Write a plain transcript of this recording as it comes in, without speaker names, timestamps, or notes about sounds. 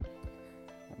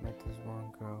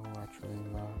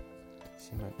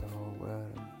She meant the whole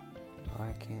world. Oh,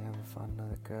 I can't ever find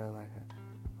another girl like her.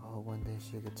 Oh, one day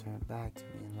she could turn back to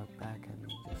me and look back at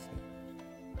me and just say,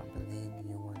 I believe in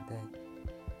you one day.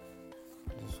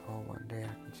 I just hope one day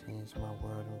I can change my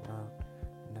world around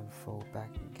and never fold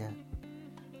back again.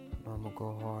 I know I'm gonna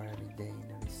go hard every day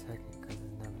and every second, cause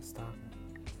it's never stopping.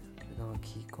 We're gonna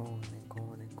keep going and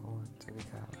going and going till we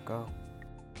gotta go.